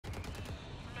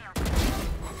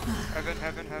Heaven.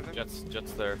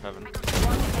 Jets there, heaven.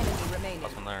 One enemy remaining.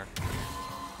 Last one there.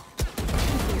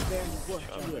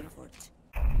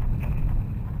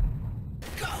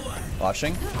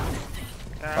 Watching.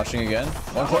 Watching again.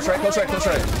 One close right.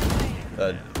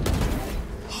 Dead.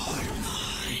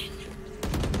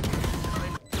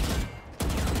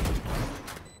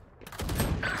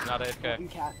 Not AFK.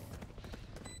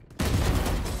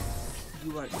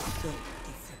 You are so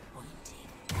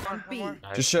disappointing.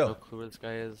 I Just have chill. no clue where this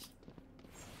guy is.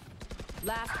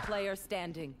 Last player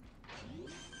standing.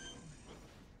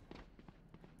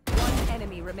 One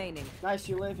enemy remaining. Nice,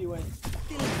 you live, you win.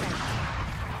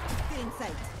 Feeling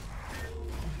sight.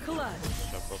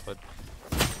 Clutch. Jump open.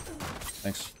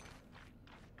 Thanks.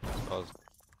 Pause.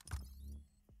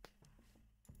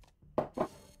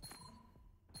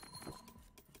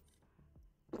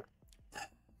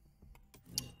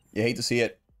 You hate to see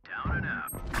it. Down and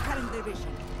out.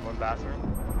 One bathroom.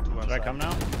 Two on Should I side. come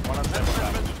now? One on side,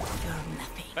 one bathroom.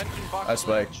 Bench and box. I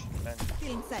spike. Bench.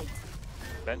 Feeling sight.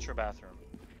 Bench or bathroom?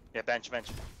 Yeah, bench. One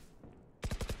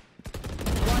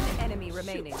enemy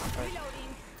remaining.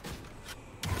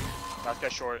 Last guy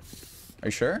short. Are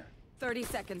you sure? 30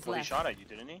 seconds Well, he left. shot at you,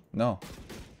 didn't he? No.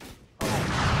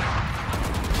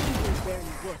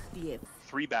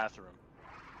 3 bathroom.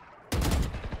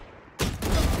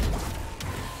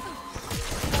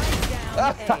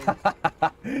 Down A.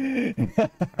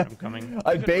 I'm coming.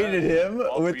 I baited him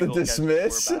All with three the of those guys were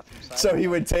dismiss, bathroom side. so he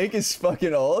would take his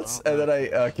fucking ults, and then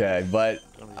okay, but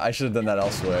I should have done that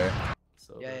elsewhere.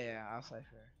 So Yeah, I'll say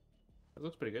fair. It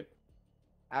looks pretty good.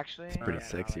 Actually, Pretty yeah,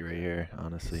 sexy right here,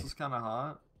 honestly. This is kind of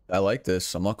hot. I like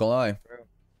this. I'm not gonna lie.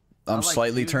 I'm like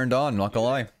slightly you. turned on. Not gonna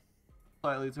lie.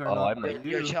 Slightly turned Oh, on. I'm by like-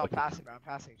 you. You're chill, passing, bro,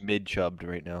 passing. Mid chubbed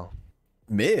right now.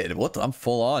 Mid? What? I'm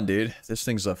full on, dude. This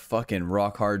thing's a fucking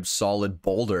rock hard, solid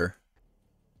boulder.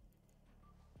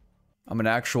 I'm an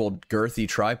actual girthy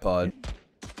tripod.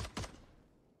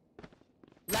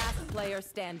 Last player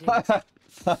standing. What?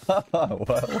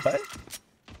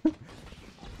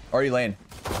 Are you lane?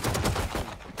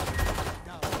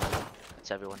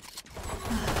 It's everyone.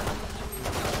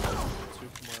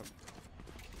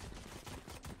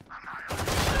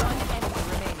 One enemy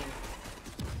remaining.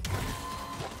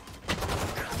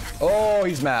 Oh,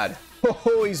 he's mad.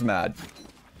 Oh, he's mad.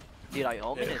 Dude, I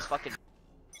own is fucking.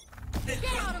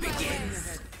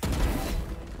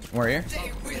 We're here.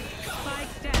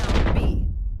 Spike down B.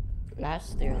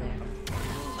 Last, they're there.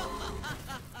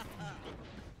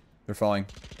 They're falling.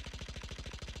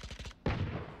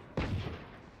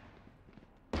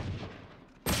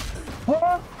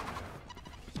 Huh?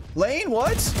 Lane,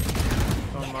 what?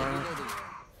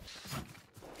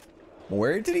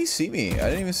 Where did he see me? I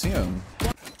didn't even see him.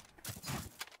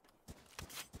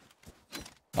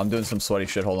 I'm doing some sweaty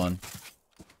shit. Hold on.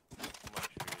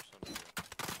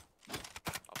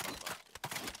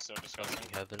 So disgusting.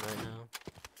 Heaven right now.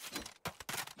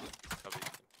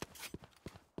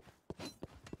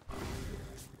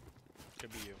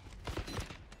 Could be you.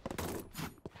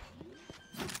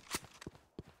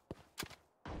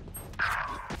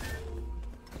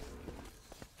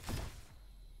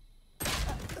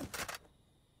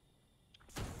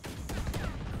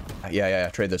 Yeah.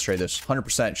 Trade this.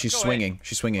 100%. She's Go swinging.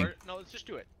 She's swinging. No, let's just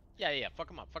do it. Yeah. Fuck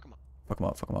him up. Fuck him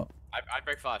up. I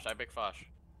break flash.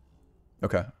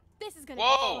 Okay. This is gonna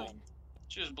Whoa!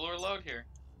 She just blew her load here.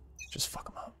 Just fuck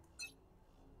him up.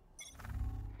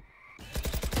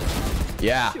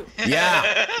 Yeah.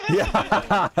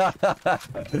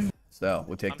 So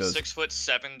we'll take I'm those.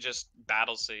 6'7", just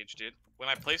battle Sage, dude. When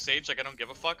I play Sage, like I don't give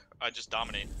a fuck. I just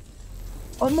dominate.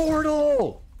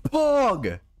 Immortal.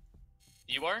 Bug.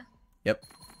 You are? Yep.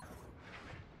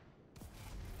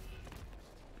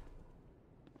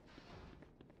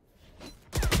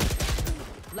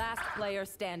 Last player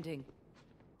standing.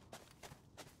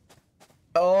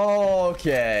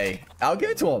 Okay. I'll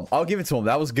give it to him.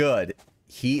 That was good.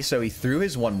 He threw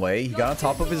his one way. He got on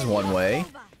top of his one way,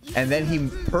 and then he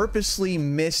purposely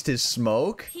missed his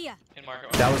smoke.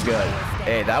 That was good.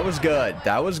 Hey, that was good.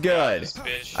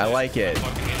 I like it.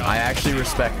 I actually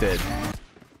respect it.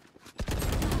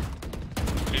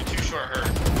 Dude, too short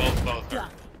hurt. Both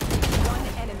hurt. One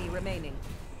enemy remaining.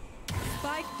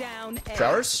 Spike down A.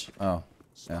 Showers? Oh.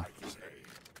 Yeah.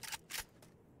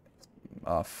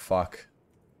 Oh, fuck.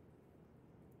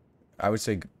 I would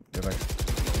say...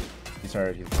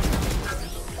 Sorry.